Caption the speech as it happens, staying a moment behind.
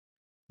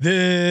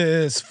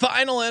This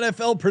final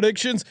NFL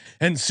predictions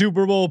and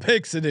Super Bowl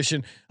picks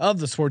edition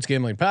of the Sports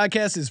Gambling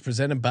Podcast is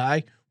presented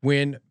by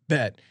WynnBET.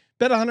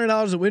 Bet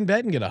 $100 at WynnBET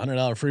and get a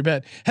 $100 free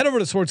bet. Head over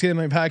to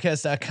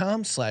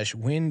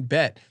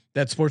sportsgamblingpodcast.com/WynnBET.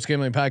 That's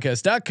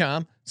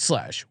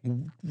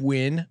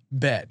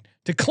sportsgamblingpodcast.com/WynnBET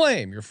to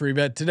claim your free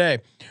bet today.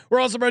 We're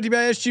also brought to you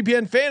by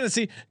SGPN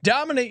Fantasy.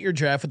 Dominate your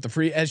draft with the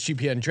free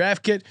SGPN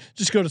Draft Kit.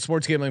 Just go to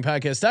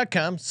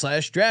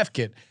sportsgamblingpodcast.com/draft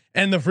kit.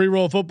 And the free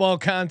roll football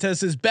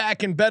contest is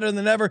back and better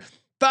than ever.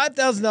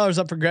 $5,000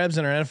 up for grabs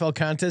in our NFL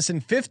contest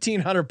and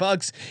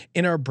 $1,500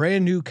 in our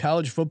brand new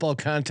college football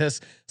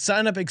contest.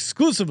 Sign up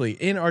exclusively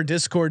in our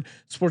Discord,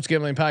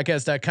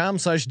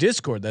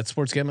 sportsgamblingpodcast.com/discord. That's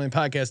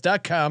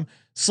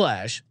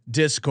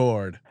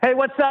sportsgamblingpodcast.com/discord. Hey,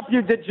 what's up,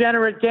 you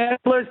degenerate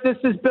gamblers? This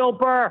is Bill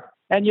Burr,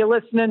 and you're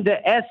listening to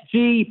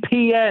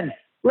SGPN.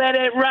 Let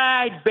it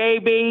ride,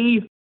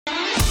 baby.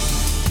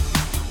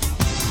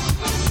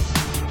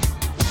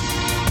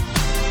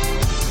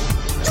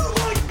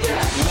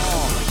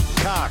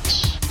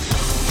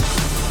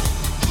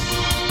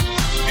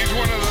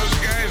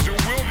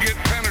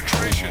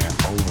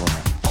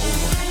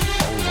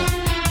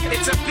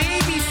 It's a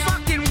baby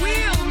fucking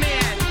wheel,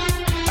 man.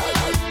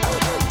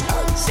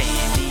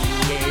 San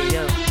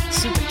Diego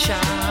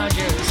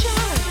Superchargers.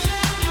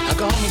 Now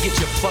go home and get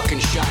your fucking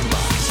shine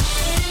box.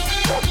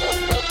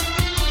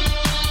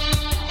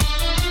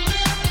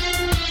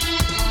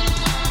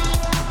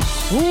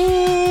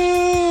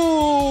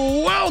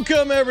 Ooh,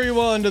 welcome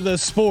everyone to the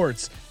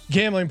Sports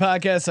Gambling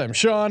Podcast. I'm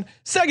Sean,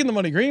 second the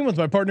money green with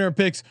my partner of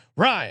picks,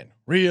 Ryan,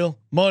 Real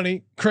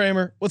Money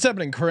Kramer. What's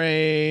happening,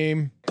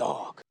 Kramer?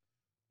 Dog.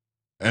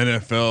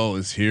 NFL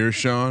is here,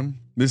 Sean.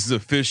 This is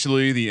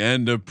officially the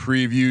end of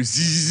preview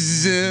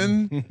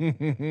season.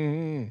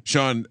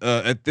 Sean,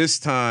 at this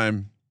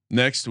time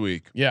next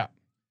week,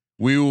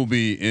 we will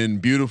be in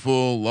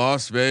beautiful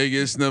Las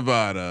Vegas,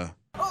 Nevada,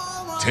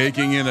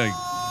 taking in a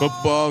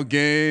football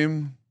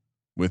game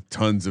with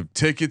tons of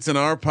tickets in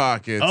our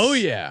pockets. Oh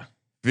yeah.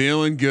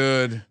 Feeling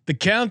good. The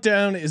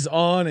countdown is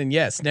on. And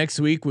yes, next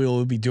week we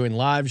will be doing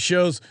live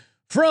shows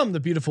from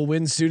the beautiful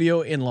Wynn Studio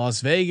in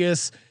Las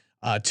Vegas.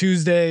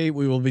 Tuesday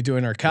we will be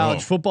doing our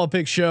college football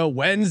pick show.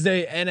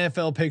 Wednesday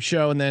NFL pick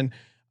show, and then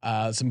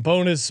some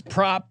bonus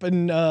prop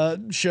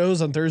and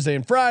shows on Thursday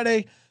and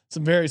Friday.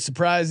 Some very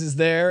surprises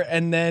there,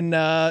 and then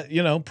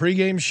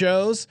pregame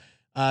shows.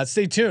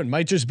 Stay tuned.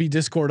 Might just be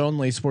Discord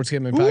only.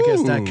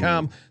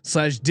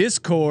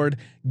 sportsgamblingpodcast.com/discord.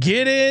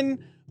 Get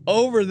in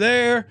over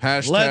there.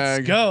 Hashtag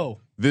Let's go.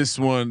 This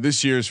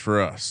year's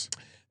for us.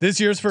 This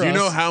year's for us. Do you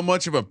know how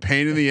much of a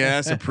pain in the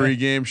ass a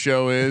pregame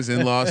show is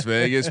in Las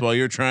Vegas while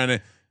you're trying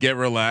to get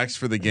relaxed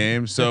for the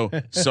game? So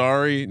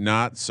sorry,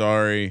 not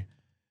sorry.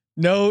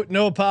 No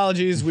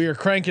apologies. We are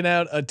cranking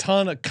out a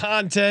ton of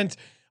content.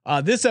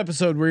 This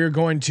episode, we are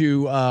going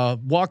to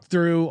walk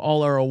through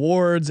all our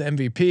awards: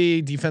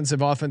 MVP,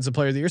 defensive, offensive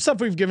player of the year, stuff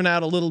we've given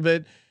out a little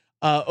bit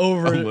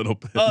over. A little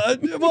bit.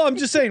 Well, I'm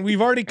just saying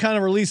we've already kind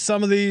of released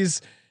some of these,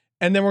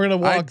 and then we're gonna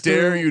walk. I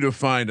dare you to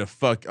find a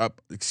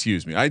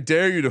I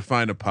dare you to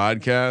find a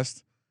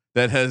podcast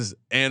that has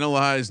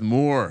analyzed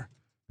more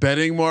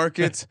betting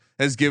markets,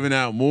 has given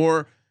out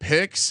more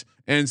picks,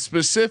 and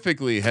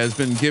specifically has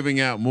been giving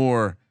out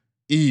more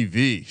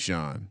EV,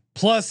 Sean.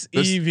 Plus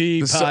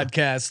EV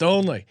podcast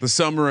only. The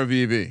summer of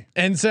EV.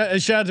 And so,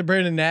 shout out to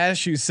Brandon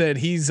Nash, who said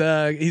he's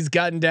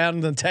gotten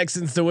down the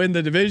Texans to win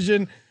the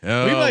division.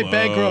 Hello. We might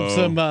bankrupt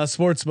some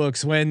sports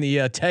books when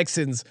the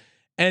Texans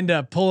end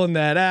up pulling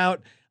that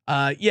out.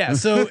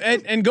 So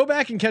and go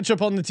back and catch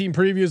up on the team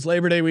previews.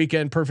 Labor Day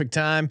weekend, perfect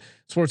time.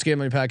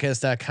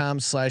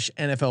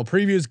 sportsgamblingpodcast.com/NFL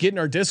previews. Get in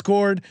our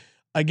Discord.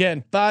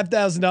 Again,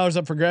 $5,000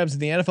 up for grabs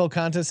in the NFL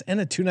contest and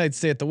a 2-night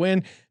stay at the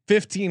Wynn.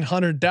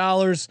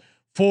 $1,500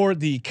 for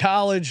the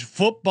college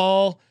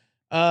football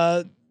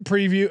college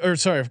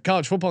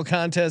football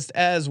contest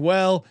as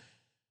well.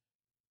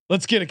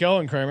 Let's get it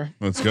going, Kramer.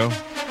 Let's go.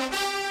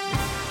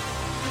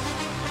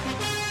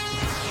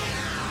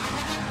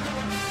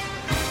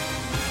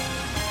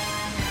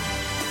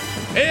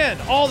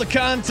 And all the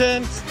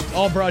content,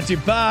 all brought to you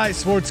by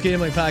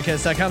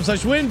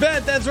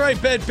sportsgamblingpodcast.com/WynnBET. That's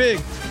right, bet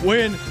big,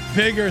 win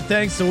bigger.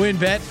 Thanks to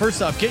WynnBET.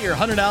 First off, get your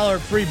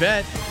 $100 free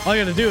bet. All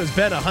you got to do is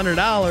bet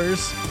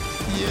 $100.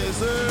 Yes,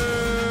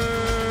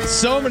 sir.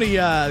 So many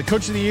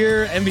coach of the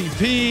year,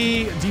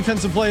 MVP,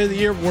 defensive player of the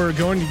year. We're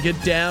going to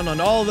get down on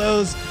all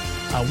those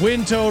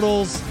win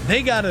totals.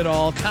 They got it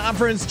all.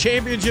 Conference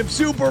championship,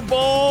 Super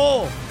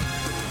Bowl.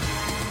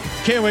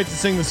 Can't wait to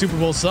sing the Super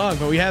Bowl song,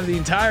 but we have the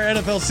entire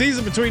NFL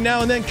season between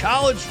now and then.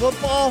 College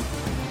football.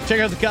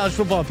 Check out the College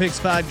Football Picks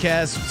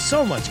podcast.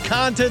 So much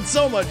content,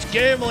 so much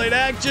gambling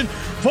action.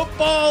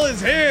 Football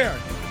is here.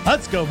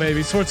 Let's go,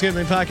 baby.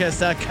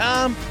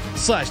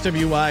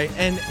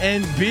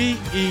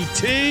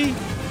 sportsgamblingpodcast.com/WYNNBET.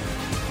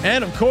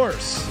 And of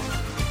course,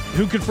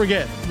 who could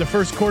forget the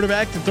first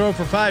quarterback to throw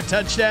for 5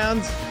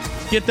 touchdowns?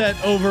 Get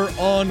that over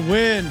on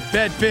Wynn.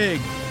 Bet big,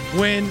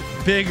 win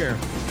bigger.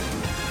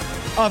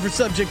 Offer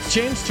subject to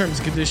change. Terms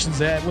and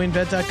conditions at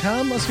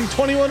winbet.com. Must be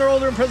 21 or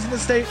older and present in the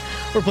state.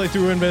 Or play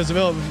through WinBet is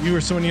available. If you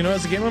or someone you know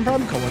has a gambling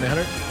problem, call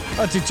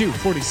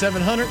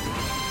 1-800-222-4700.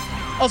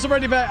 Also brought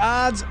to you by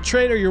Odds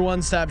Trader, your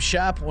one-stop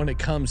shop when it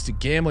comes to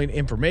gambling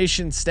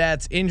information,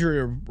 stats,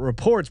 injury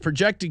reports,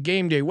 projected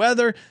game day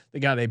weather. They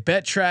got a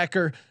bet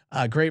tracker,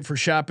 great for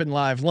shopping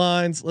live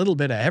lines, a little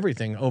bit of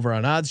everything over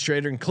on Odds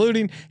Trader,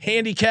 including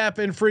handicap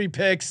and free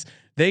picks.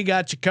 They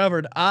got you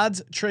covered.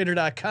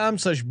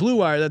 oddstrader.com/Blue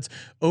Wire. That's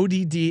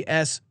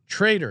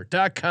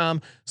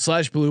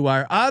oddstrader.com/Blue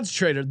Wire. Odds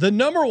Trader, the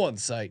 #1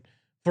 site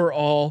for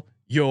all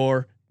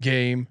your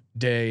game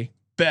day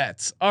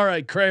bets. All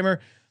right, Kramer,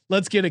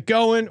 let's get it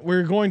going.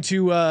 We're going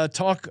to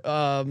talk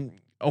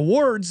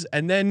awards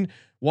and then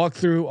walk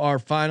through our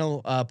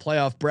final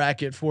playoff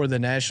bracket for the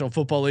National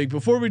Football League.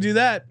 Before we do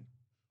that,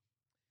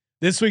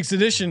 this week's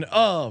edition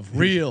of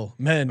Real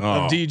Men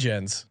of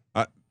Degens.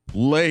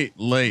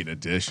 Late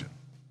edition.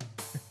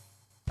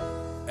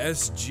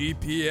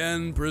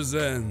 SGPN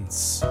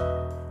presents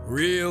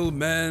Real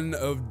Men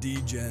of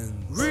Degens.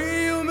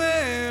 Real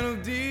Men of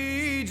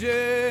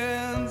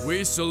Degens.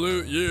 We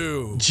salute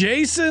you.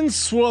 Jason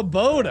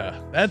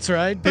Swoboda. That's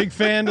right. Big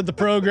fan of the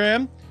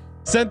program.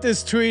 Sent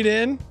this tweet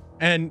in,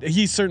 and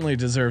he certainly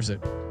deserves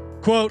it.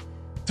 Quote,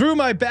 threw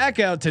my back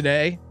out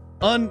today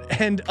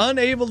and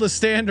unable to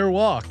stand or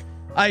walk.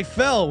 I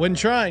fell when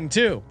trying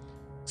to.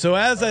 So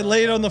as I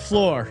laid on the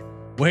floor,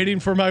 waiting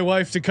for my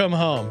wife to come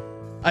home,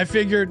 I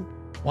figured,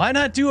 why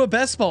not do a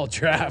best ball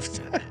draft?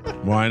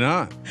 Why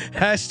not?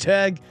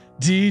 Hashtag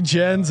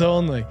Degens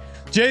only.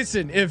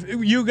 Jason, if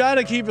you got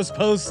to keep us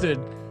posted,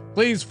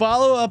 please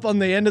follow up on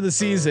the end of the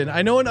season.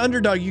 I know an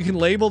underdog, you can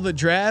label the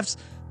drafts.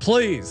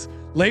 Please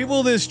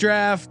label this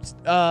draft,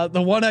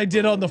 the one I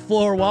did on the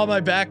floor while my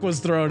back was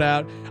thrown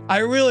out. I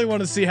really want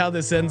to see how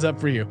this ends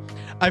up for you.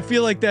 I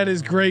feel like that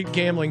is great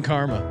gambling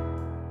karma.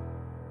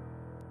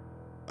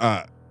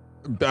 I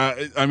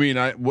mean,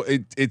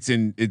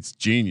 it's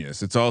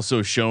genius. It's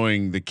also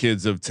showing the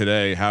kids of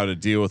today how to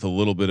deal with a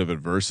little bit of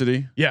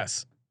adversity.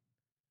 Yes.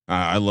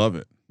 I love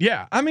it.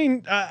 Yeah. I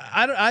mean,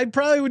 I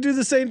probably would do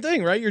the same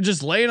thing, right? You're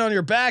just laying on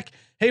your back.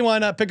 Hey, why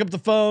not pick up the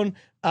phone,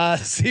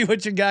 see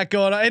what you got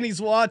going on? And he's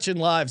watching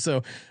live.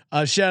 So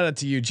shout out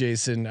to you,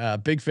 Jason.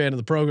 Big fan of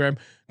the program.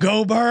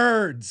 Go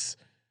Birds.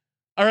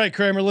 All right,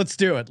 Kramer, let's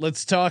do it.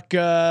 Let's talk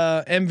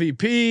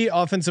MVP,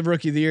 offensive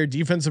rookie of the year,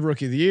 defensive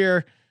rookie of the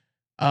year.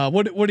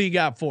 What do you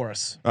got for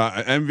us?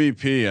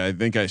 MVP. I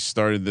think I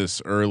started this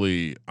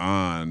early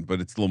on, but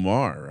it's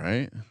Lamar,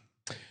 right?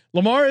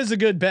 Lamar is a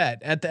good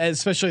bet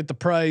especially at the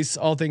price,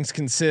 all things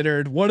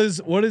considered. What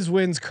is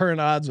Wynn's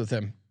current odds with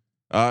him?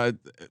 I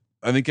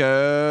think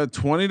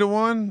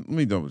 20-1. Let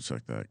me double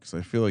check that because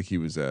I feel like he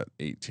was at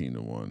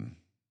 18-1.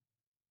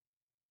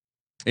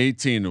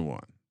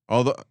 18-1.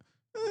 Although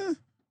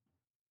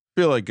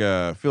feel like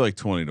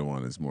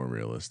 20-1 is more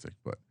realistic,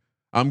 but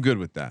I'm good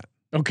with that.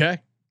 Okay.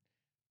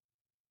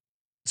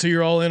 So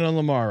you're all in on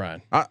Lamar,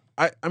 Ryan.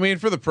 I mean,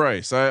 for the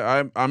price,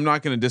 I'm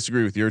not going to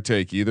disagree with your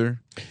take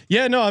either.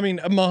 Yeah, no, I mean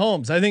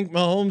Mahomes. I think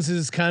Mahomes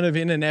is kind of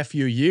in an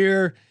FU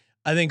year.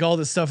 I think all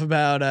the stuff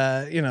about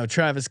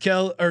Travis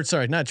Kelce, or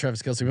sorry, not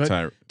Travis Kelce,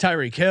 but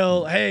Tyreek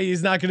Hill. Hey,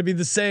 he's not going to be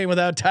the same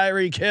without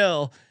Tyreek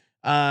Hill.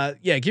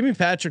 Yeah, give me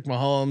Patrick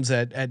Mahomes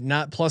at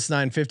not plus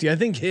 950. I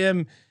think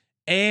him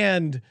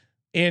and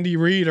Andy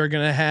Reid are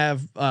going to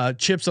have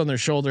chips on their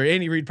shoulder.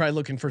 Andy Reid probably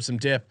looking for some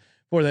dip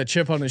for that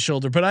chip on his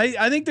shoulder, but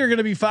I think they're going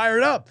to be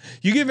fired up.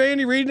 You give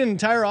Andy Reid an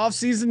entire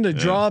offseason to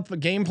draw up a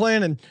game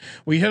plan, and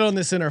we hit on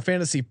this in our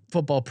fantasy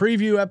football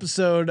preview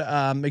episode.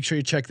 Make sure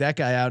you check that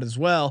guy out as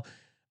well.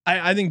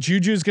 I think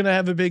Juju's going to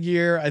have a big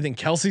year. I think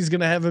Kelsey's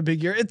going to have a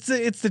big year. It's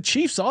the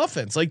Chiefs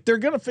offense. Like they're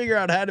going to figure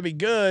out how to be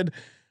good.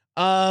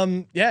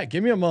 Yeah,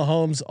 give me a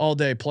Mahomes all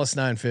day plus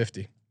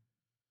 950.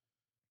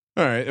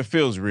 All right, it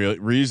feels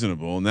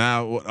reasonable.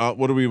 Now,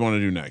 what do we want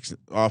to do next?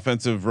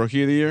 Offensive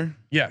rookie of the year?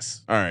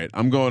 Yes. All right,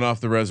 I'm going off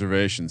the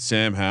reservation.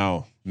 Sam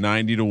Howell,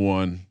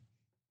 90-1.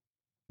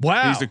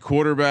 Wow. He's the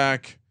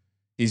quarterback.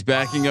 He's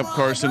backing up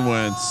Carson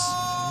Wentz.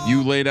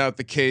 You laid out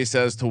the case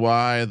as to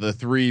why the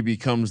 3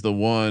 becomes the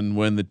 1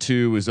 when the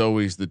 2 is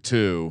always the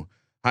 2.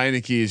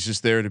 Heineke is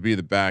just there to be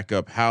the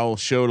backup. Howell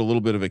showed a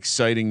little bit of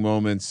exciting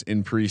moments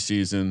in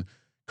preseason.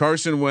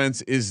 Carson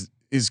Wentz is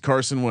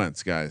Carson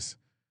Wentz, guys.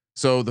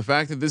 So the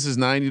fact that this is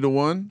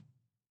 90-1,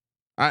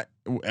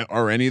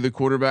 are any of the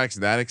quarterbacks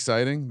that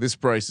exciting? This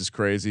price is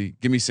crazy.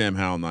 Give me Sam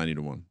Howell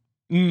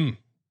 90-1.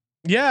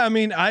 Yeah, I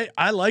mean,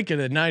 I like it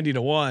at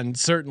 90-1.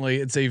 Certainly,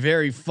 it's a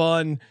very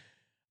fun.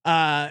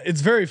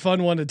 It's very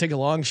fun one to take a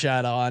long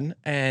shot on,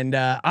 and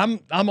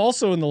I'm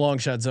also in the long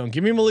shot zone.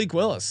 Give me Malik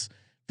Willis,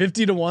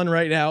 50-1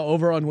 right now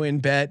over on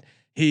WinBet.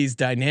 He's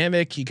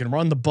dynamic. He can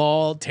run the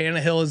ball.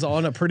 Tannehill is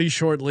on a pretty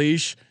short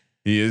leash.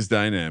 He is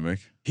dynamic.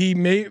 He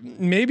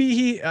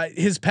maybe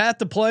his path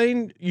to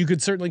playing you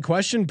could certainly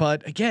question,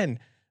 but again,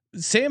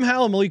 Sam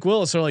Howell and Malik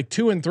Willis are like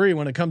 2 and 3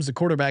 when it comes to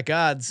quarterback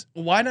odds.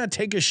 Why not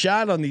take a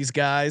shot on these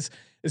guys,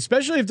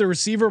 especially if the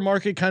receiver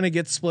market kind of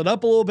gets split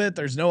up a little bit?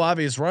 There's no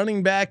obvious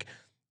running back.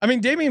 I mean,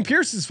 Damian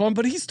Pierce is fun,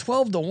 but he's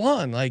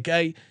 12-1. Like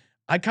I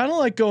kind of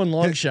like going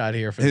long shot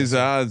here. For his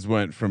odds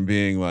went from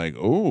being like,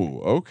 oh,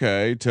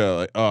 okay, to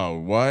like, oh,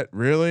 what,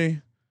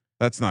 really?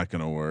 That's not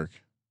gonna work.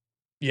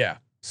 Yeah.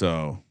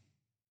 So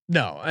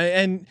no,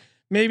 and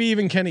maybe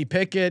even Kenny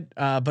Pickett.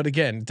 But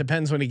again, it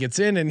depends when he gets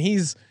in, and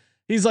he's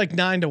like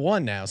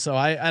 9-1 now. So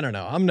I don't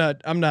know. I'm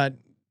not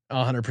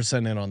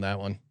 100% in on that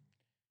one.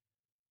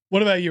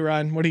 What about you,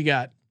 Ryan? What do you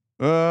got?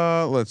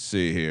 Let's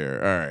see here.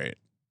 All right.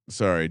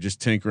 Sorry, just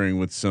tinkering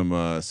with some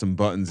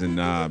buttons and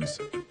knobs.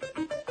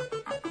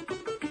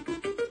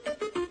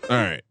 All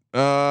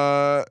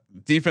right.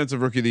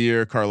 Defensive rookie of the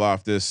year,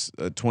 Karlaftis,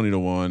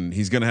 20-1.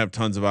 He's going to have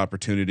tons of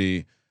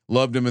opportunity.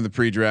 Loved him in the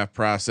pre-draft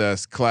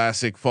process.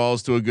 Classic,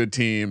 falls to a good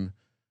team.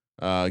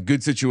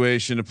 Good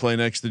situation to play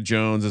next to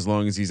Jones as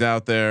long as he's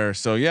out there.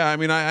 So yeah, I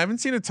mean, I haven't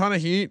seen a ton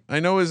of heat. I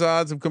know his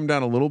odds have come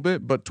down a little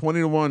bit, but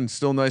 20-1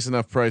 still nice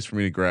enough price for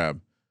me to grab.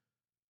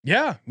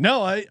 Yeah,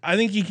 no, I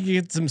think you can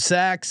get some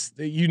sacks.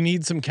 You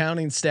need some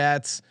counting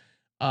stats.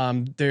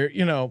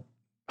 There,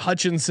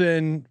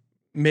 Hutchinson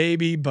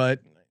maybe,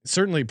 but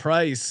certainly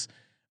Price.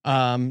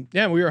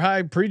 Yeah, we were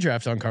high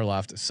pre-draft on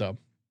Karlaftis, so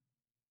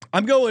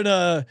I'm going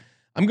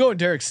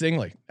Derek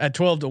Stingley at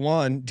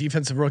 12-1,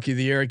 defensive rookie of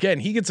the year.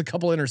 Again, he gets a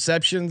couple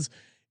interceptions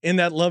in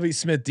that Lovie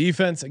Smith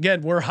defense.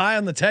 Again, we're high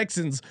on the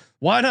Texans.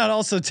 Why not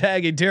also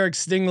tag a Derek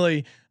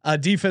Stingley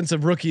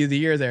defensive rookie of the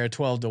year there at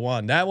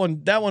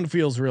 12-1? That one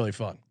feels really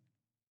fun.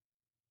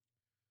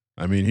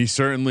 I mean, he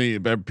certainly.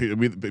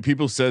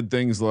 People said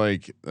things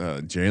like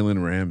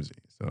Jalen Ramsey.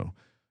 So,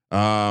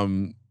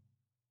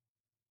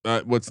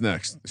 what's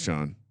next,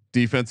 Sean?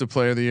 Defensive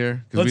player of the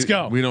year. Let's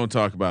go. We don't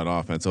talk about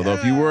offense. Although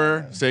if you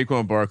were,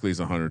 Saquon Barkley's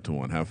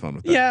 100-1. Have fun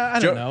with that. Yeah, I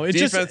don't know. It's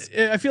just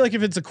I feel like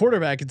if it's a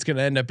quarterback, it's going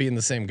to end up being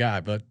the same guy.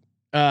 But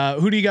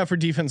who do you got for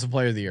defensive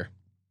player of the year?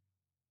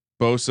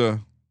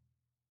 Bosa,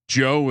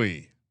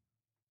 Joey,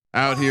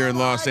 out here in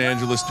Los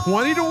Angeles,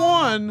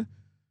 20-1.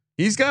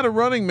 He's got a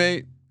running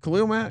mate,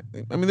 Khalil Mack.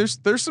 I mean,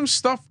 there's some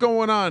stuff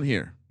going on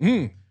here,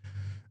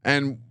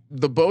 and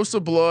the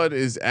Bosa blood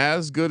is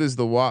as good as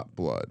the Watt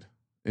blood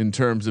in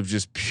terms of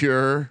just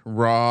pure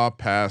raw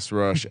pass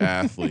rush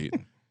athlete.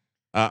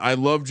 I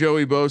love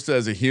Joey Bosa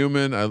as a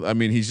human. I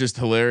mean, he's just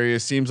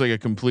hilarious. Seems like a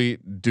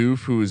complete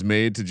doof who is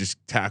made to just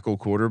tackle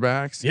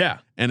quarterbacks. Yeah.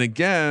 And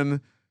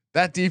again,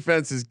 that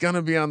defense is going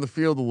to be on the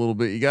field a little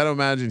bit. You got to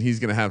imagine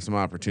he's going to have some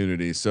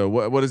opportunities. So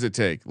what does it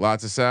take?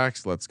 Lots of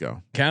sacks. Let's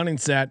go. Counting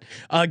stat.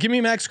 Give me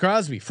Max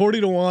Crosby,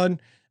 40-1.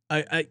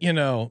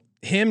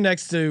 Him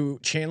next to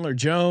Chandler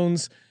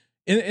Jones.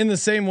 In the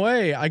same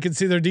way, I could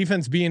see their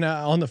defense being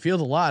on the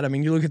field a lot. I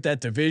mean, you look at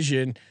that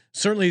division.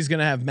 Certainly, he's going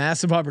to have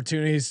massive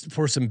opportunities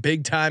for some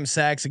big time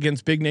sacks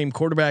against big name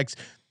quarterbacks.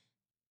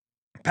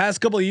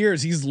 Past couple of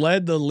years, he's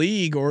led the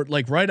league, or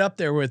like right up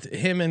there with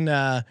him and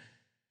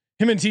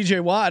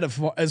TJ Watt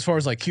as far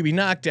as like QB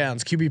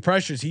knockdowns, QB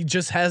pressures. He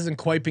just hasn't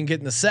quite been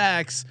getting the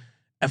sacks.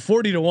 At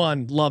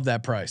 40-1, love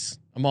that price.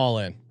 I'm all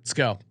in. Let's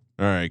go. All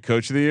right,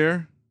 coach of the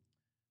year.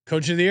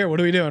 Coach of the year. What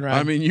are we doing, Ryan?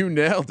 I mean, you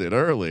nailed it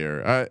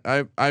earlier.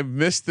 I've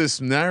missed this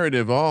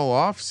narrative all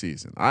off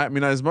season. I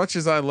mean, as much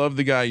as I love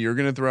the guy you're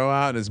going to throw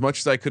out, as much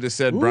as I could have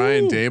said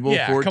Brian Dable,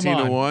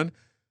 14-1.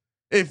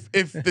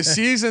 If the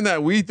season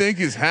that we think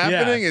is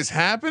happening is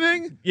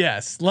happening,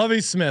 yes,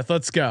 Lovie Smith.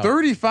 Let's go.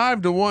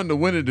 35-1 to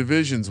win a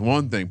division's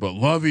one thing, but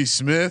Lovie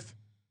Smith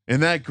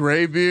and that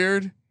gray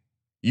beard,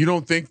 you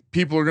don't think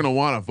people are going to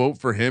want to vote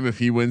for him if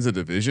he wins a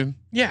division?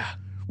 Yeah.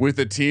 With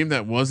a team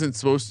that wasn't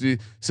supposed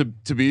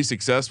to be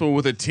successful,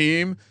 with a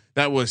team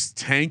that was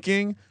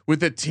tanking,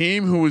 with a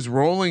team who was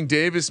rolling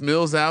Davis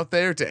Mills out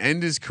there to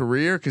end his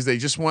career because they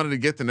just wanted to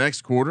get the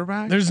next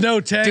quarterback. There's no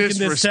tank in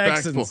this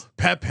Texans.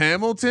 Pep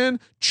Hamilton,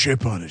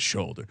 chip on his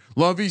shoulder.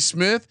 Lovie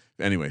Smith,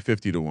 anyway,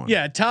 50-1.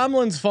 Yeah,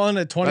 Tomlin's fun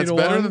at 20-1. That's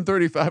better than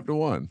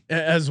 35-1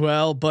 as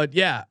well. But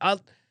yeah, I'll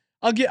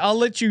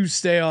let you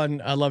stay on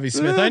Lovie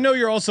Smith. I know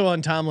you're also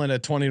on Tomlin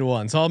at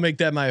 20-1, so I'll make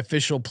that my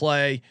official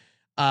play.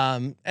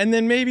 And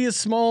then maybe a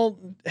small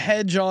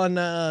hedge on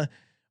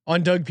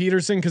Doug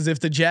Peterson, because if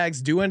the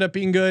Jags do end up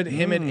being good,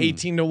 him at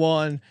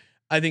 18-1,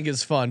 I think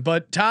is fun.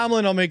 But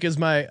Tomlin, I'll make as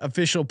my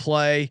official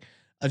play,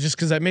 just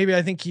because I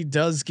think he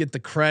does get the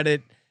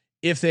credit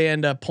if they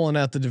end up pulling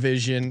out the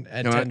division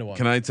at 10-1.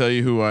 Can I tell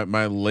you who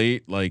my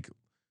late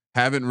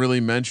haven't really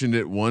mentioned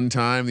it one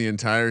time the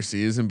entire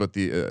season, but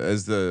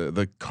as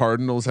the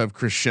Cardinals have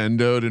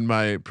crescendoed in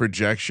my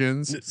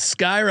projections,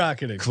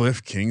 skyrocketing.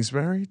 Cliff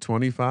Kingsbury,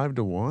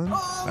 25-1.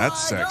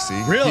 That's sexy.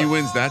 Really? He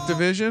wins that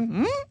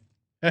division.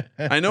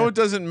 I know it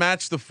doesn't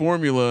match the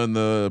formula and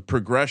the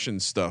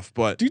progression stuff,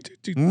 but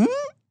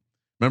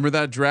remember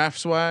that draft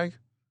swag?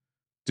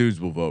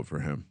 Dudes will vote for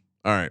him.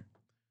 All right.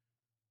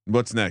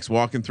 What's next?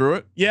 Walking through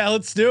it? Yeah,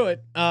 let's do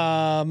it.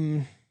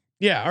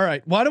 Yeah. All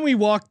right. Why don't we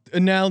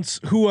announce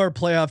who our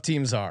playoff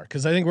teams are?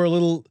 Cause I think we're a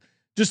little,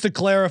 just to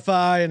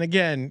clarify. And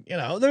again,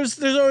 there's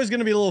always going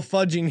to be a little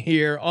fudging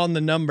here on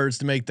the numbers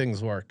to make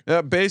things work.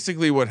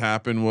 Basically what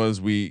happened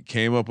was we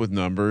came up with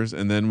numbers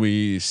and then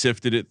we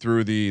sifted it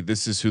through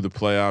this is who the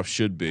playoffs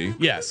should be.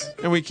 Yes.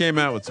 And we came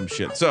out with some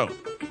shit. So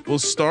we'll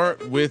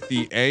start with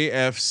the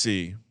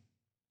AFC.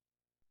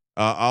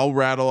 I'll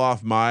rattle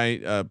off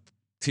my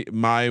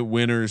my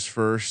winners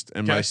first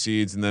and my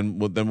seeds, and then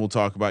we'll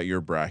talk about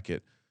your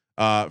bracket.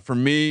 For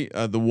me,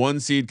 the 1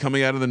 seed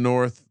coming out of the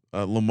North,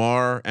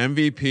 Lamar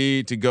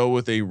MVP to go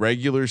with a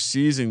regular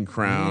season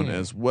crown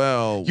as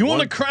well. You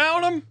want to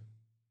crown him?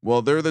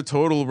 Well, they're the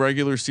total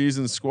regular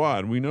season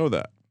squad. We know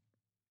that.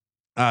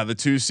 The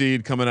 2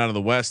 seed coming out of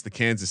the West, the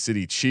Kansas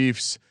City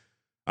Chiefs.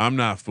 I'm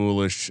not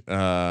foolish,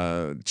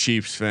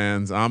 Chiefs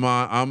fans. I'm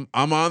on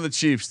the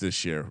Chiefs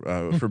this year,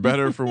 for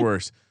better or for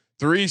worse.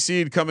 3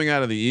 seed coming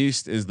out of the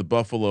East is the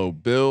Buffalo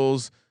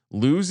Bills,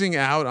 losing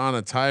out on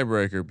a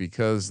tiebreaker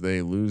because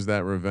they lose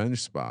that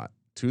revenge spot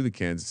to the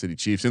Kansas City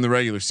Chiefs in the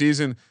regular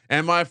season.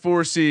 And my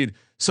 4 seed,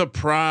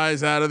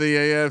 surprise out of the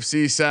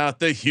AFC South,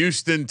 the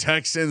Houston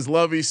Texans.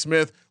 Lovie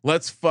Smith,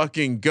 let's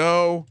fucking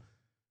go.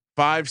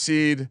 5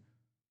 seed,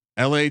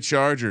 LA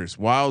Chargers,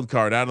 wild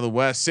card out of the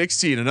West. 6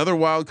 seed, another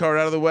wild card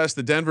out of the West,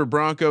 the Denver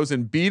Broncos,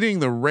 and beating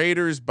the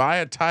Raiders by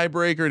a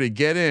tiebreaker to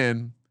get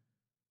in,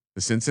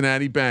 the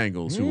Cincinnati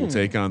Bengals, who will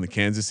take on the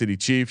Kansas City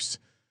Chiefs.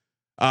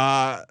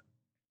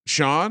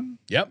 Sean?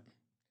 Yep.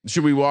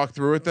 Should we walk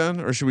through it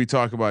then, or should we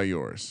talk about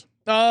yours?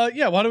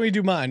 Yeah. Why don't we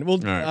do mine? Well,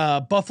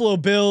 right. Buffalo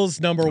Bills,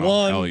 number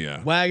 1. Hell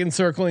yeah. Wagon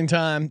circling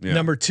time. Yeah.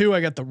 Number 2,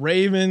 I got the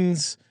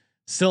Ravens.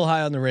 Still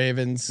high on the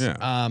Ravens.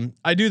 Yeah.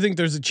 I do think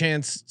there's a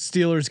chance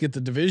Steelers get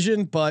the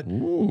division, but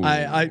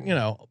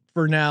I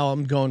for now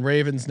I'm going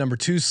Ravens number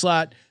 2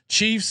 slot.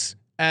 Chiefs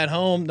at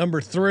home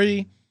number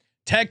 3.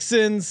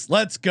 Texans,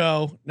 let's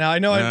go. Now I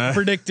know I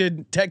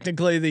predicted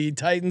technically the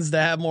Titans to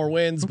have more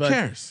wins, but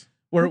cares?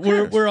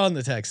 We're on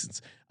the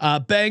Texans.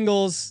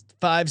 Bengals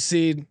 5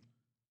 seed.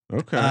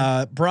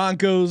 Okay.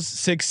 Broncos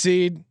 6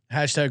 seed.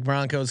 #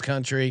 Broncos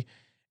country.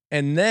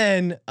 And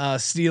then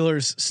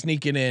Steelers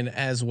sneaking in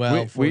as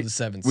well for the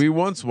 7th. We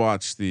once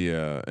watched the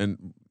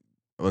and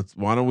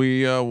why don't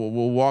we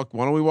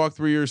walk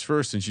 3 years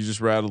first, since you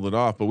just rattled it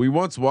off. But we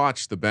once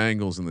watched the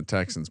Bengals and the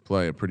Texans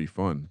play a pretty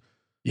fun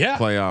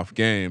playoff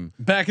game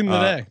back in the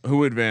day.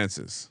 Who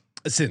advances?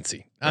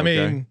 Cincy. I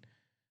mean,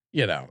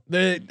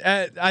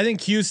 I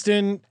think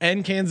Houston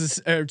and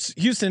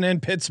Houston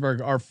and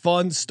Pittsburgh are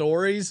fun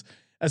stories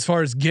as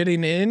far as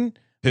getting in.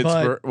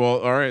 Pittsburgh. Well,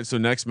 all right. So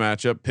next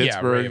matchup,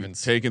 Pittsburgh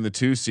taking the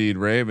 2 seed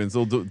Ravens.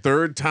 Little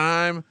third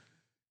time,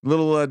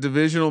 little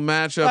divisional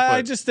matchup.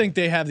 I just think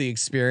they have the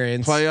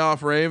experience.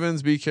 Playoff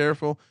Ravens. Be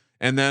careful.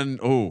 And then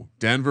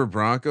Denver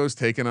Broncos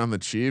taking on the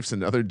Chiefs.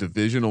 Another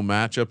divisional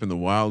matchup in the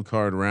wild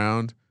card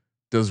round.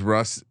 Does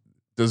Russ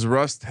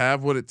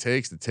have what it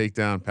takes to take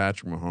down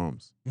Patrick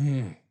Mahomes?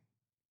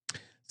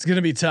 It's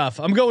gonna be tough.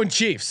 I'm going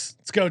Chiefs.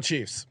 Let's go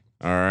Chiefs.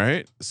 All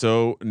right.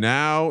 So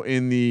now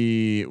in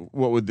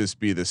what would this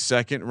be? The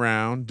second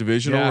round,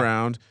 divisional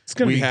round. It's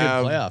going to be good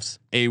playoffs.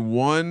 A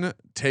 1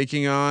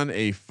 taking on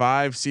a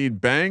 5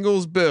 seed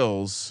Bengals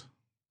Bills.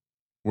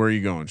 Where are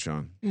you going,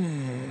 Sean?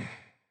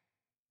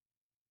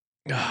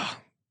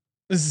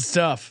 This is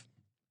tough.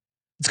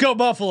 Let's go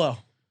Buffalo.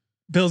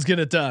 Bills get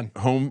it done.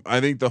 Home. I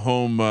think the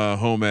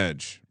home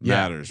edge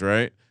matters,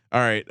 right? All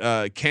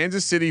right,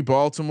 Kansas City,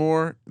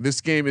 Baltimore. This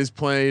game is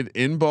played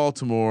in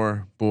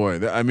Baltimore.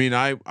 Boy,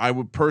 I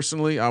would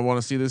personally, I want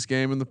to see this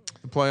game in the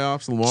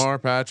playoffs. Lamar,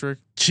 Patrick,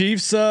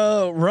 Chiefs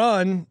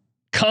run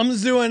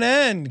comes to an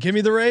end. Give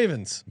me the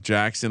Ravens.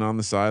 Jackson on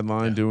the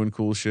sideline doing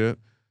cool shit.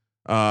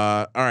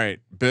 All right,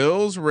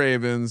 Bills,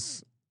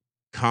 Ravens,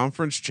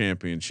 conference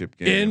championship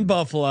game in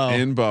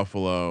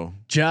Buffalo.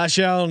 Josh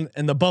Allen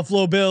and the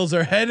Buffalo Bills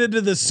are headed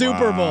to the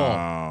Super Bowl.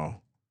 Wow.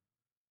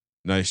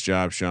 Nice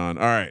job, Sean.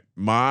 All right.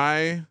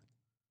 My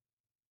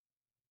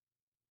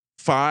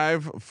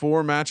 5-4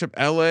 matchup.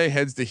 LA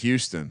heads to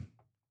Houston.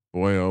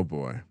 Boy, oh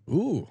boy.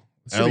 Ooh.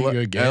 That's a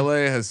good game.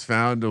 LA has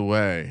found a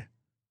way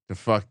to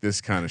fuck this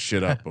kind of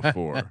shit up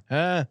before.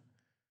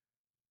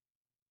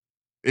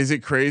 Is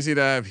it crazy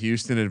to have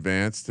Houston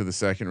advance to the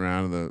second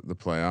round of the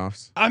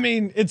playoffs? I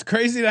mean, it's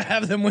crazy to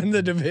have them win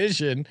the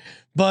division,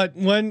 but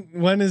when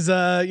is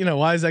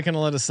why is that going to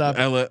let us stop?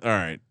 All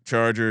right.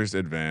 Chargers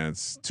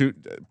advance to.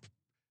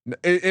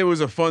 It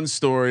was a fun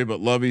story, but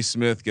Lovie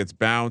Smith gets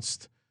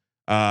bounced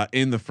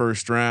in the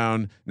first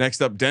round.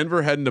 Next up,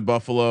 Denver heading to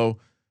Buffalo.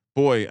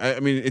 Boy, I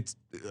mean, it's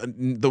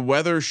the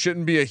weather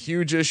shouldn't be a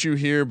huge issue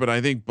here, but I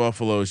think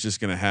Buffalo is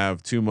just going to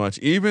have too much,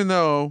 even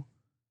though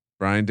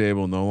Brian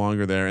Daboll no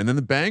longer there. And then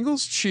the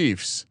Bengals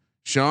Chiefs,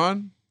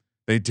 Sean,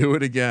 they do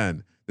it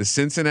again. The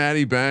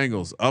Cincinnati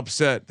Bengals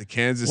upset the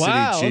Kansas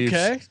City Chiefs.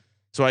 Okay.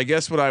 So I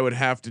guess what I would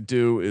have to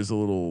do is a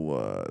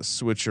little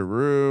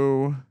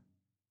switcheroo.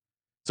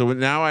 So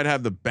now I'd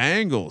have the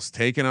Bengals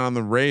taking on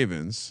the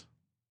Ravens.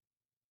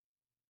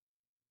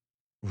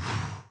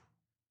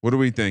 What are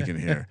we thinking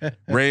here?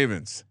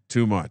 Ravens,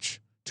 too much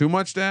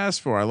to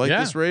ask for. I like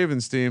this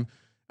Ravens team.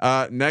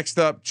 Next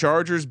up,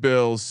 Chargers,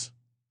 Bills.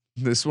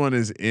 This one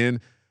is in.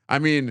 I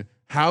mean,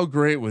 how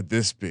great would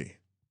this be?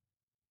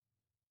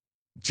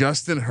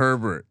 Justin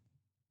Herbert,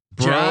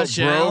 bro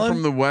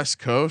from the West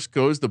Coast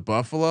goes to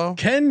Buffalo.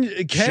 Can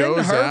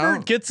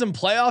Herbert get some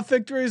playoff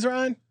victories,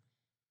 Ryan?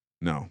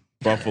 No.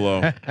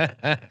 Buffalo.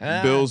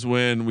 Bills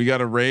win. We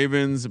got a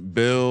Ravens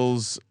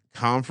Bills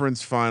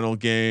conference final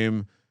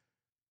game.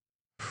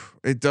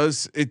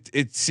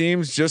 It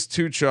seems just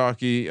too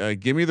chalky.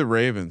 Give me the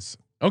Ravens.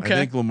 Okay. I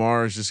think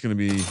Lamar is just going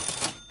to be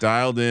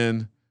dialed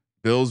in.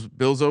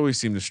 Bills always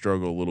seem to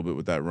struggle a little bit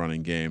with that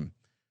running game.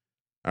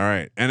 All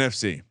right,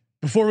 NFC.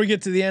 Before we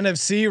get to the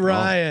NFC,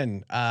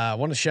 Ryan, I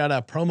want to shout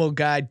out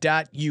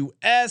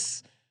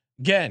promoguide.us.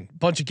 Again,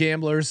 bunch of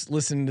gamblers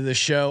listening to this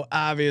show.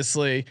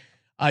 Obviously,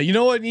 you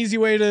know what? An easy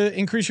way to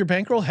increase your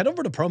bankroll? Head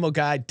over to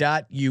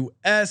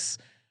promoguide.us.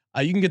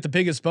 You can get the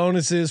biggest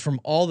bonuses from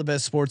all the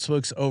best sports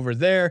books over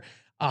there.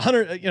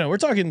 100, we're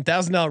talking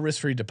 $1,000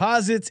 risk-free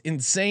deposits,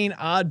 insane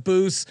odd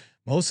boosts.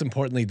 Most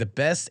importantly, the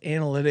best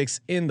analytics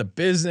in the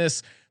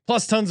business,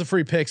 plus tons of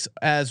free picks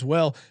as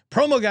well.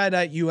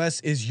 Promoguide.us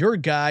is your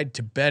guide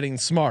to betting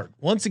smart.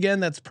 Once again,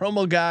 that's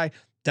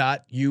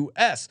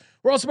promoguide.us.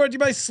 We're also brought to you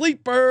by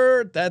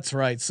Sleeper. That's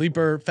right.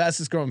 Sleeper,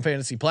 fastest growing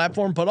fantasy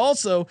platform, but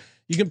also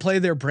you can play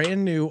their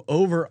brand new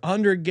over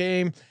under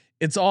game.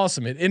 It's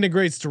awesome. It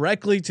integrates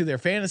directly to their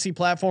fantasy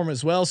platform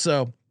as well.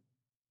 So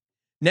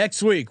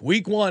next week,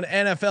 week 1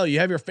 NFL, you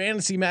have your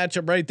fantasy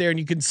matchup right there and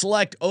you can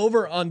select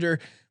over under,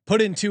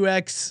 put in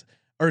 2x,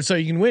 or so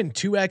you can win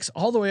 2x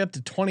all the way up to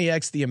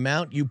 20x the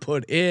amount you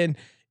put in.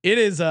 It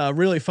is a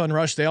really fun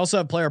rush. They also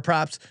have player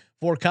props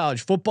for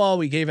college football.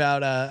 We gave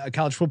out a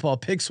college football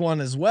picks one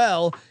as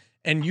well.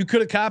 And you could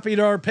have copied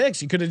our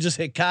picks. You could have just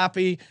hit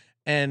copy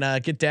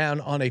and get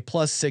down on a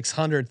plus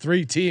 600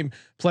 3-team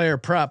player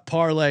prop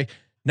parlay.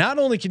 Not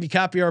only can you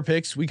copy our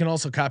picks, we can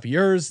also copy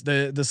yours.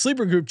 The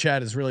Sleeper group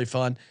chat is really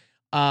fun.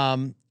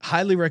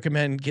 Highly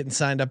recommend getting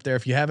signed up there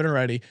if you haven't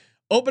already.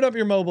 Open up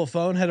your mobile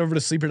phone, head over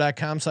to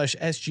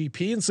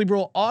sleeper.com/SGP, and Sleeper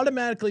will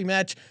automatically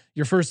match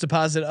your first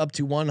deposit up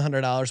to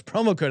 $100.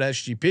 Promo code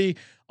SGP.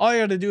 All you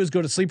got to do is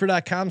go to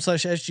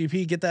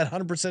sleeper.com/SGP, get that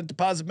 100%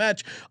 deposit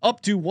match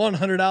up to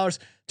 $100.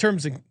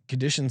 Terms and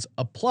conditions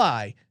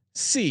apply.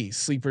 See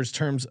Sleeper's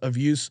terms of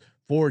use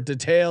for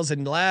details.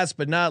 And last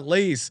but not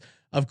least,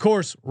 of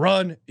course,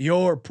 run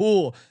your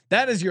pool.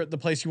 That is the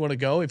place you want to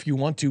go if you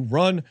want to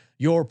run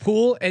your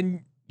pool.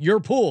 And your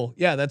pool,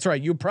 yeah, that's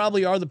right. You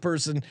probably are the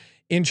person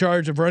in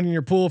charge of running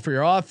your pool for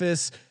your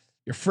office,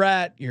 your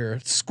frat, your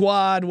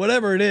squad,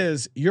 whatever it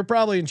is. You're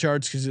probably in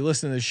charge because you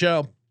listen to the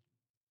show.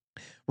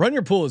 Run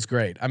Your Pool is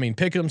great. I mean,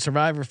 Pick'em,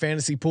 Survivor,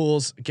 Fantasy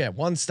Pools, again,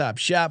 one-stop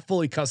shop,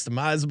 fully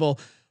customizable.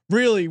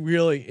 Really,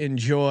 really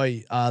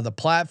enjoy the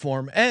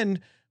platform. And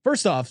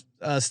first off,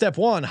 step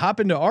 1, hop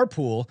into our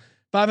pool.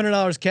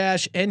 $500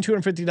 cash and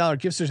 $250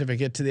 gift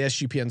certificate to the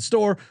SGPN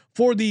store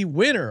for the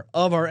winner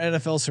of our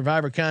NFL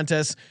Survivor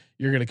contest.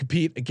 You're going to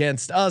compete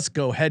against us,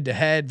 go head to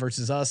head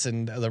versus us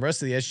and the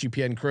rest of the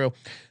SGPN crew.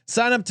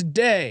 Sign up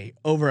today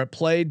over at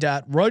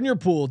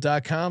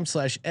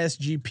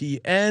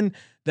play.runyourpool.com/SGPN.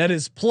 That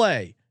is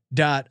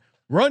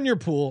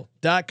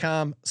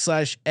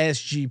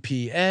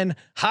play.runyourpool.com/SGPN.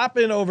 Hop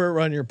in over at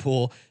Run Your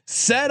Pool,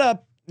 set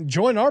up,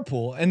 join our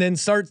pool, and then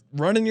start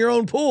running your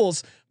own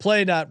pools.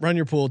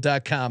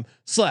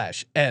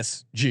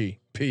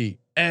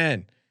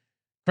 Play.runyourpool.com/SGPN.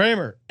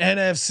 Kramer,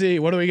 NFC,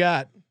 what do we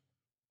got?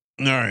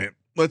 All right.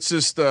 Let's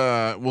just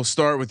we'll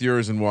start with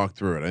yours and walk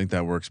through it. I think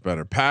that works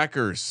better.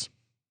 Packers,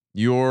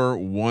 your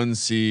 1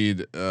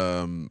 seed.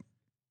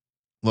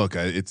 Look,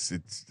 it's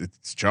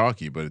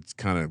chalky, but it's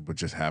kind of what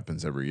just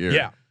happens every year.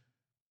 Yeah.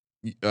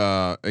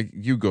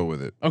 You go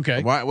with it.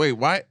 Okay.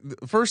 Why?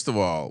 First of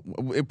all,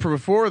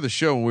 before the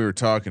show, when we were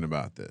talking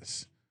about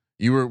this,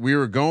 we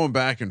were going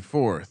back and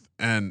forth,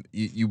 and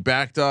you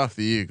backed off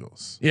the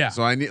Eagles. Yeah.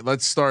 So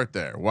let's start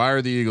there. Why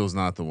are the Eagles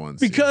not the ones?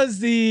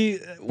 Because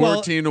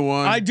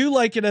 14-1. I do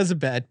like it as a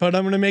bet, but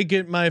I'm going to make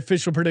it my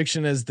official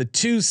prediction as the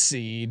 2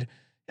 seed.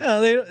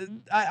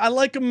 I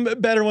like them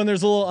better when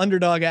there's a little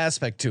underdog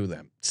aspect to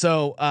them.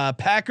 So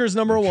Packers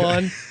number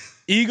 1,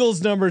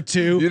 Eagles number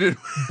 2,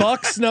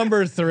 Bucks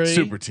number 3,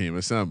 super team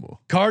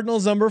assemble.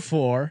 Cardinals number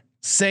 4,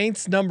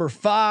 Saints number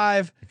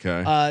 5,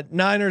 okay,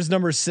 Niners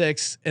number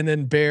 6, and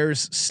then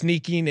Bears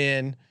sneaking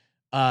in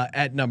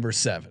at number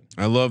 7.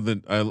 I love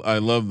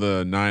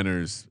the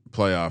Niners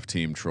playoff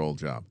team troll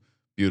job.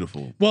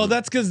 Beautiful. Well,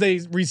 that's because they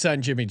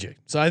re-signed Jimmy G.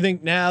 So I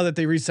think now that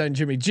they re-signed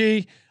Jimmy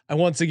G, I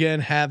once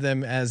again have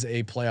them as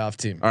a playoff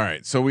team. All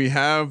right. So we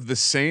have the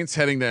Saints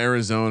heading to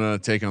Arizona,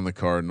 take on the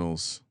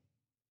Cardinals.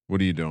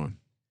 What are you doing?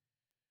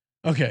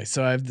 Okay.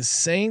 So I have the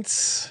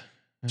Saints.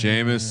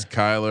 Jameis,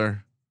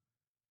 Kyler.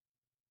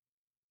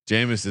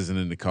 Jameis isn't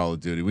into Call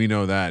of Duty. We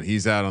know that.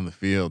 He's out on the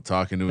field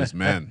talking to his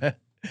men.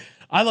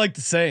 I like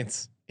the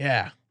Saints.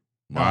 Yeah.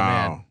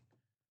 Wow.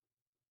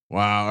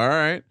 Wow. All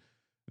right.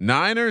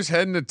 Niners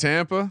heading to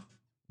Tampa.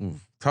 Ooh,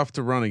 tough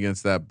to run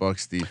against that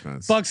Bucks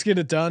defense. Bucks get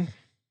it done.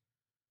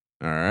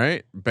 All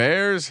right.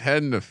 Bears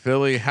heading to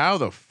Philly. How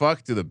the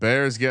fuck do the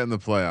Bears get in the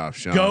playoffs,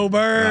 Sean? Go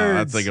Birds. No,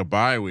 that's like a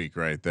bye week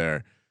right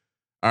there.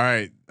 All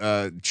right.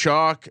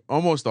 Chalk,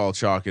 almost all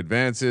chalk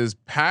advances.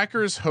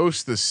 Packers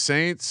host the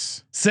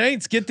Saints.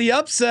 Saints get the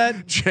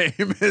upset.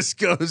 Jameis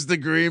goes to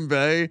Green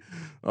Bay.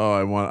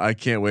 Oh, I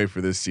can't wait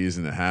for this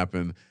season to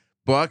happen.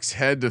 Bucks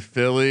head to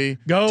Philly.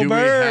 Go Do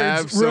Birds! we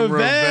have some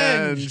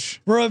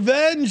revenge?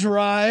 Revenge,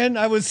 Ryan.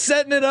 I was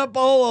setting it up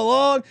all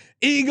along.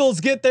 Eagles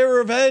get their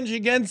revenge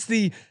against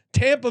the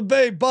Tampa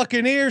Bay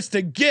Buccaneers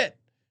to get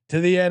to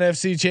the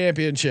NFC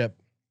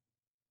Championship.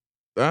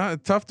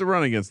 Tough to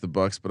run against the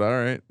Bucks, but all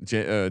right.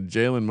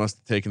 Jalen must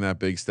have taken that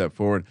big step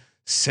forward.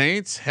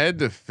 Saints head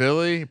to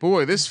Philly.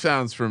 Boy, this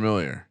sounds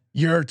familiar.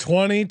 Your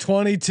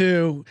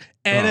 2022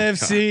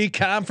 NFC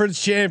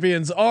Conference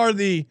champions are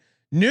the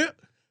new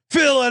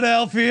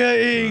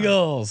Philadelphia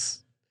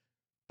Eagles.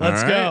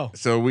 Let's go.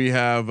 So we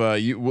have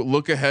you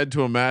look ahead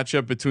to a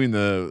matchup between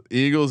the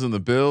Eagles and the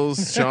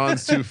Bills.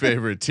 Sean's two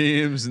favorite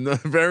teams, and a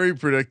very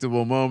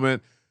predictable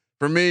moment.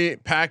 For me,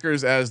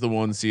 Packers as the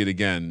 1 seed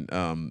again,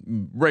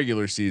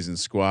 regular season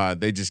squad.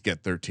 They just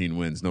get 13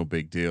 wins, no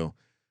big deal.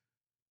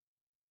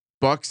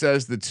 Bucks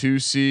as the 2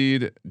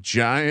 seed,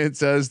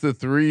 Giants as the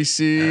 3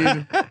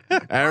 seed,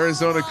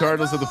 Arizona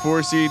Cardinals as the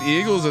 4 seed,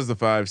 Eagles as the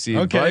 5 seed,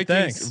 Okay,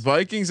 thanks.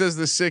 Vikings as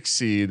the 6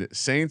 seed,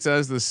 Saints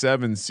as the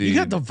 7 seed. You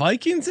got the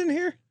Vikings in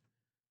here?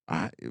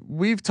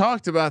 We've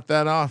talked about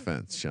that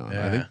offense, Sean.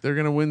 Yeah. I think they're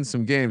going to win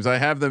some games. I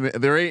have them.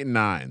 They're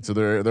 8-9, so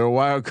they're a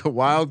wild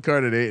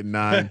card at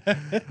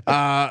 8-9.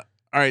 All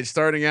right,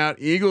 starting out,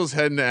 Eagles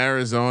heading to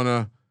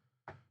Arizona.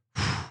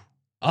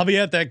 I'll be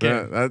at that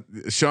game.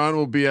 Sean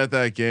will be at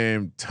that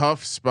game.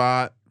 Tough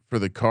spot for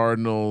the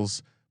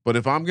Cardinals, but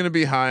if I'm going to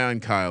be high on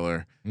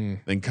Kyler,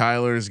 then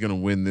Kyler is going to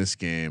win this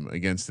game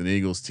against an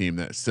Eagles team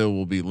that still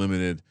will be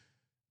limited.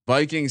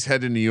 Vikings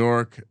head to New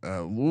York.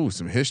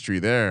 Some history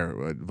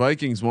there.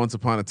 Vikings once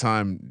upon a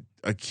time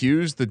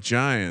accused the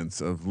Giants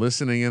of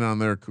listening in on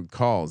their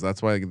calls.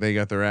 That's why they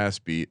got their ass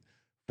beat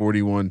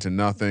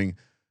 41-0.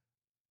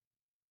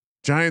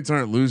 Giants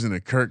aren't losing to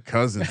Kirk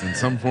Cousins in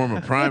some form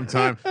of prime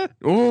time.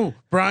 Ooh,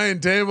 Brian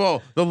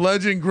Daboll, the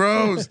legend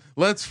grows.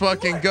 Let's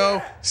fucking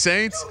go.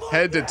 Saints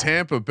head to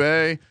Tampa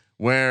Bay,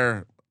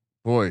 where,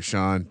 boy,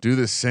 Sean, do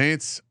the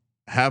Saints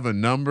have a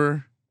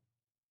number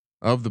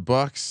of the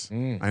Bucks?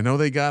 I know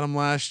they got him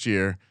last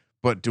year,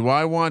 but do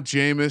I want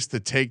Jameis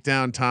to take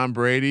down Tom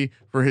Brady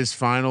for his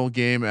final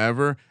game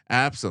ever?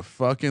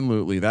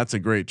 Abso-fucking-lutely. That's a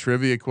great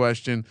trivia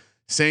question.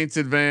 Saints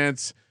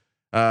advance.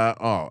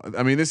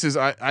 This is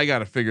I got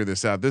to figure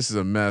this out. This is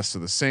a mess. So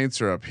the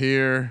Saints are up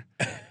here.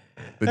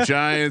 The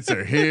Giants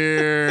are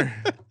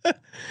here.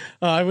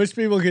 I wish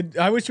we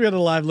had a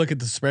live look at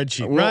the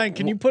spreadsheet. Ryan,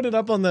 can you put it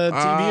up on the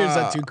TV? Or is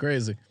that too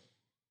crazy?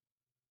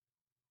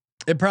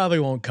 It probably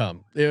won't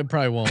come. It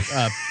probably won't.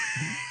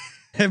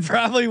 It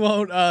probably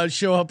won't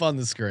show up on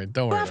the screen.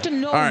 Don't worry. You have to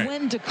know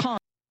when to come.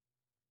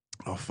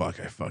 Oh fuck!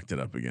 I fucked it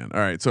up again. All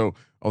right. So,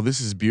 this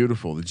is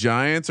beautiful. The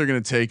Giants are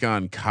going to take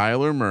on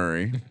Kyler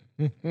Murray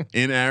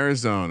in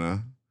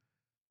Arizona.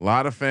 A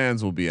lot of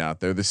fans will be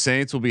out there. The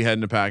Saints will be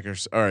heading to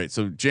Packers. All right.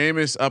 So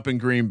Jameis up in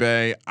Green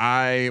Bay.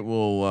 I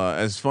will,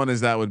 as fun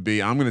as that would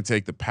be, I'm going to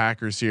take the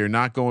Packers here.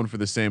 Not going for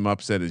the same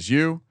upset as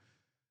you.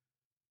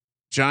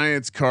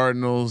 Giants,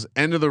 Cardinals,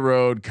 end of the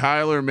road.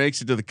 Kyler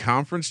makes it to the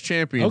conference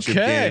championship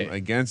game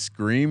against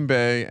Green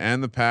Bay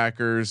and the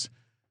Packers.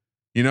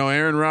 You know,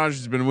 Aaron Rodgers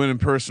has been winning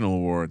personal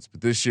awards,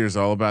 but this year's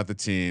all about the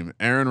team.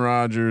 Aaron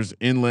Rodgers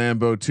in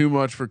Lambeau, too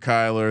much for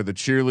Kyler. The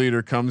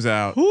cheerleader comes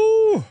out.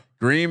 Woo.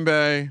 Green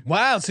Bay.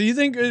 Wow. So you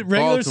think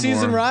regular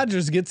season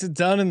Rodgers gets it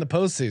done in the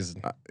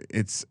postseason?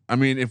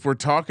 If we're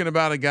talking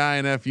about a guy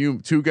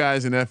in two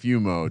guys in FU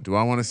mode, do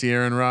I want to see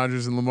Aaron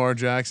Rodgers and Lamar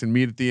Jackson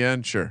meet at the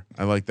end? Sure.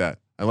 I like that.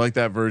 I like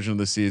that version of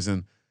the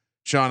season.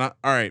 Sean, all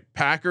right.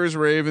 Packers,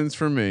 Ravens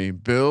for me.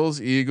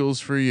 Bills, Eagles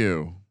for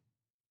you.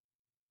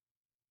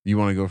 You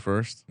want to go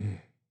first?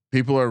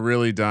 People are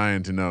really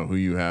dying to know who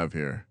you have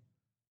here.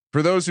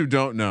 For those who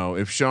don't know,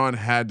 if Sean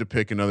had to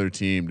pick another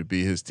team to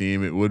be his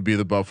team, it would be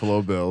the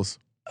Buffalo Bills.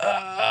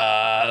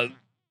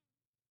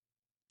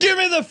 Give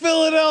me the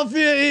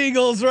Philadelphia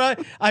Eagles, right?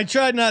 I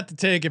tried not to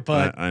take it,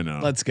 but I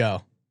know. Let's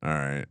go. All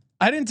right.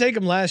 I didn't take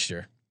them last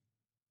year.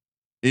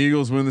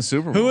 Eagles win the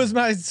Super Bowl. Who was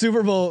my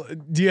Super Bowl?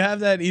 Do you have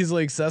that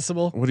easily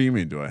accessible? What do you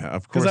mean? Do I have?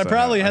 Of course, because I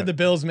probably had the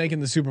Bills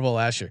making the Super Bowl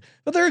last year,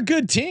 but they're a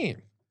good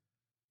team.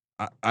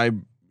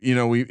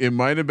 It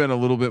might have been a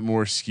little bit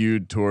more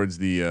skewed towards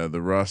the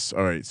Russ.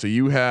 All right, so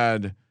you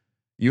had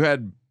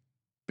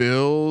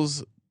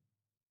Bills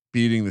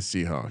beating the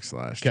Seahawks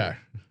last year.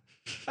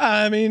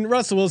 I mean,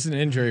 Russell Wilson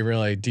injury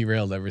really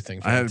derailed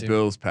everything. For I had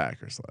Bills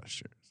Packers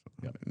last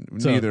year.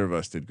 So neither of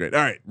us did great.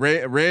 All right,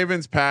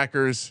 Ravens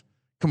Packers.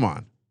 Come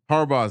on,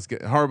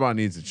 Harbaugh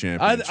needs a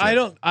championship. I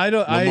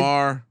don't.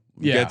 Lamar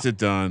gets it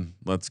done.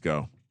 Let's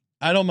go.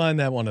 I don't mind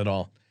that one at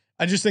all.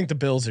 I just think the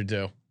Bills are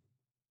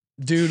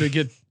due to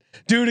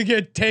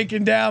get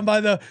taken down by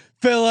the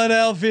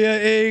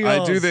Philadelphia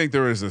Eagles. I do think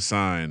there was a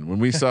sign when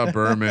we saw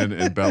Berman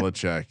and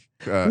Belichick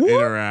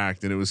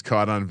interact, and it was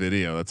caught on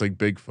video. That's like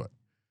Bigfoot.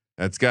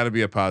 That's got to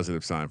be a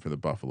positive sign for the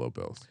Buffalo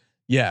Bills.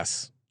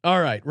 Yes.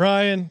 All right,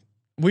 Ryan.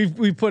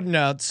 We've putting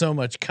out so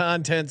much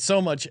content,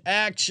 so much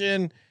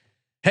action.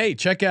 Hey,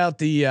 check out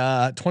the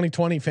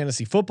 2020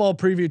 fantasy football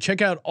preview.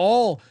 Check out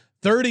all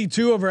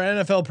 32 of our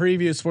NFL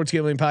previews.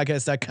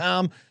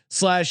 SportsGamblingPodcast.com/.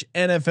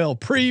 NFL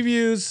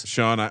previews.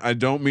 Sean, I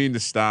don't mean to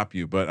stop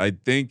you, but I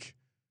think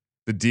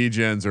the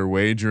D-Gens are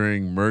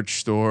wagering merch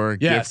store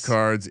gift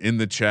cards in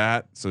the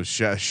chat. So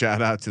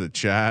shout out to the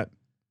chat.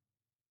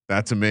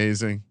 That's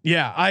amazing.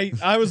 Yeah,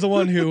 I was the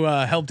one who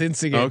helped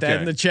instigate that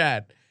in the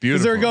chat.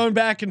 Because they're going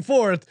back and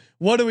forth.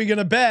 What are we going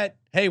to bet?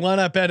 Hey, why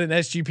not bet an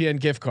SGPN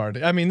gift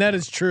card? I mean, that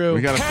is true. We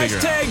got to figure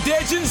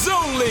Digins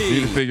only. We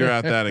need to figure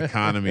out that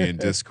economy in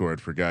Discord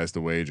for guys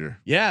to wager.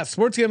 Yeah,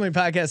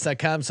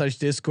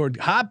 sportsgamblingpodcast.com/Discord.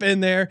 Hop in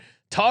there.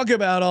 Talk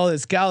about all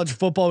this college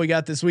football we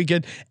got this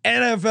weekend.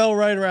 NFL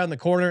right around the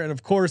corner. And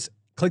of course,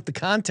 click the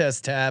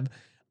contest tab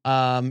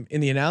in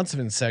the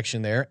announcement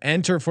section there.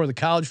 Enter for the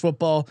college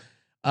football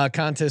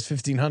contest,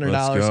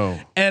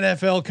 $1,500.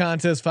 NFL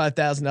contest,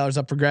 $5,000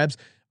 up for grabs.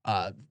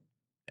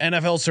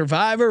 NFL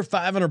Survivor,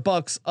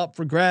 $500 up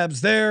for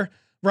grabs there.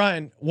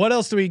 Ryan, what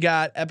else do we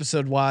got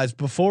episode wise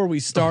before we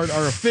start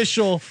our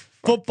official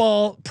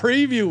football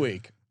preview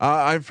week?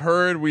 I've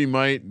heard we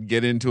might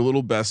get into a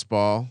little best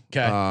ball.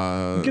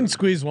 Okay, we can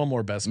squeeze one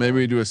more best ball. Maybe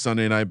we do a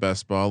Sunday night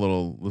best ball,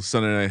 little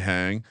Sunday night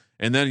hang,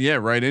 and then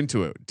right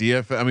into it.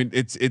 I mean,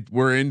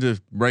 we're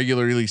into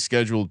regularly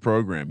scheduled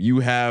program. You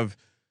have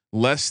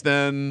less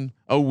than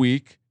a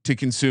week to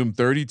consume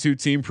 32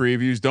 team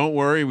previews. Don't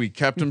worry, we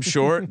kept them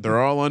short. They're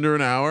all under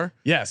an hour.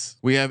 Yes.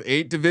 We have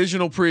 8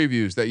 divisional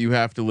previews that you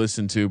have to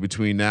listen to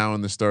between now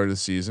and the start of the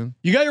season.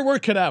 You got your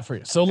work cut out for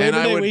you. So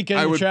Labor Day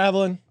weekend, you're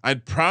traveling.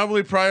 I'd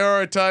probably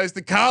prioritize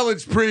the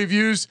college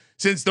previews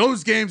since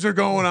those games are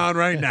going on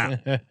right now.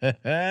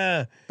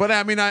 But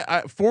I mean,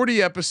 I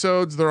 40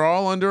 episodes, they're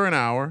all under an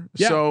hour.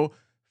 Yeah. So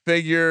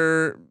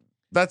figure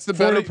that's the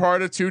better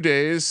part of 2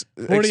 days.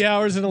 40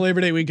 hours in a Labor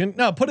Day weekend.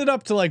 No, put it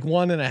up to like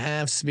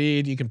 1.5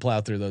 speed. You can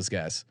plow through those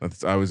guys.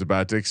 I was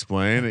about to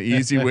explain an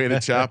easy way to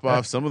chop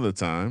off some of the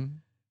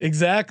time.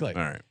 Exactly.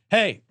 All right.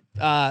 Hey,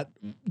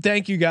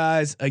 thank you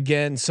guys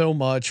again so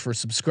much for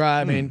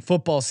subscribing.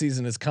 Football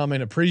season is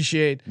coming.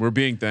 We're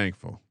being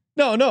thankful.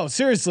 No,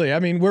 seriously. I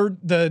mean,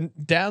 the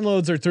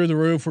downloads are through the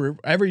roof. We're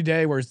every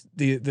day.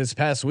 This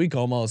past week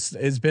almost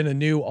has been a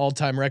new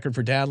all-time record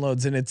for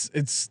downloads, and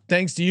it's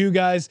thanks to you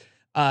guys.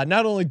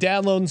 Not only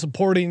downloading,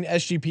 supporting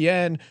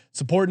SGPN,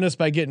 supporting us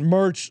by getting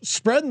merch,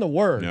 spreading the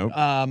word. Nope.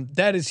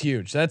 That is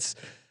huge. That's,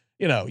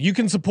 you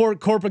can support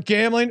corporate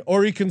gambling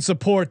or you can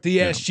support the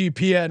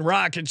SGPN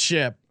rocket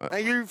ship.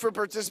 Thank you for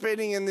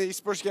participating in the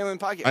Sports Gambling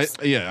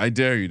Podcast. I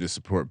dare you to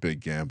support big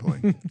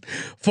gambling.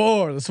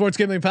 For the Sports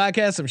Gambling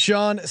Podcast, I'm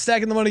Sean,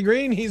 stacking the money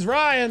green. He's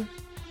Ryan.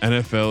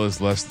 NFL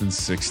is less than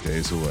 6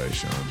 days away,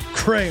 Sean.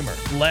 Kramer,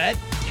 let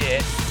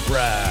it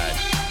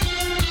ride.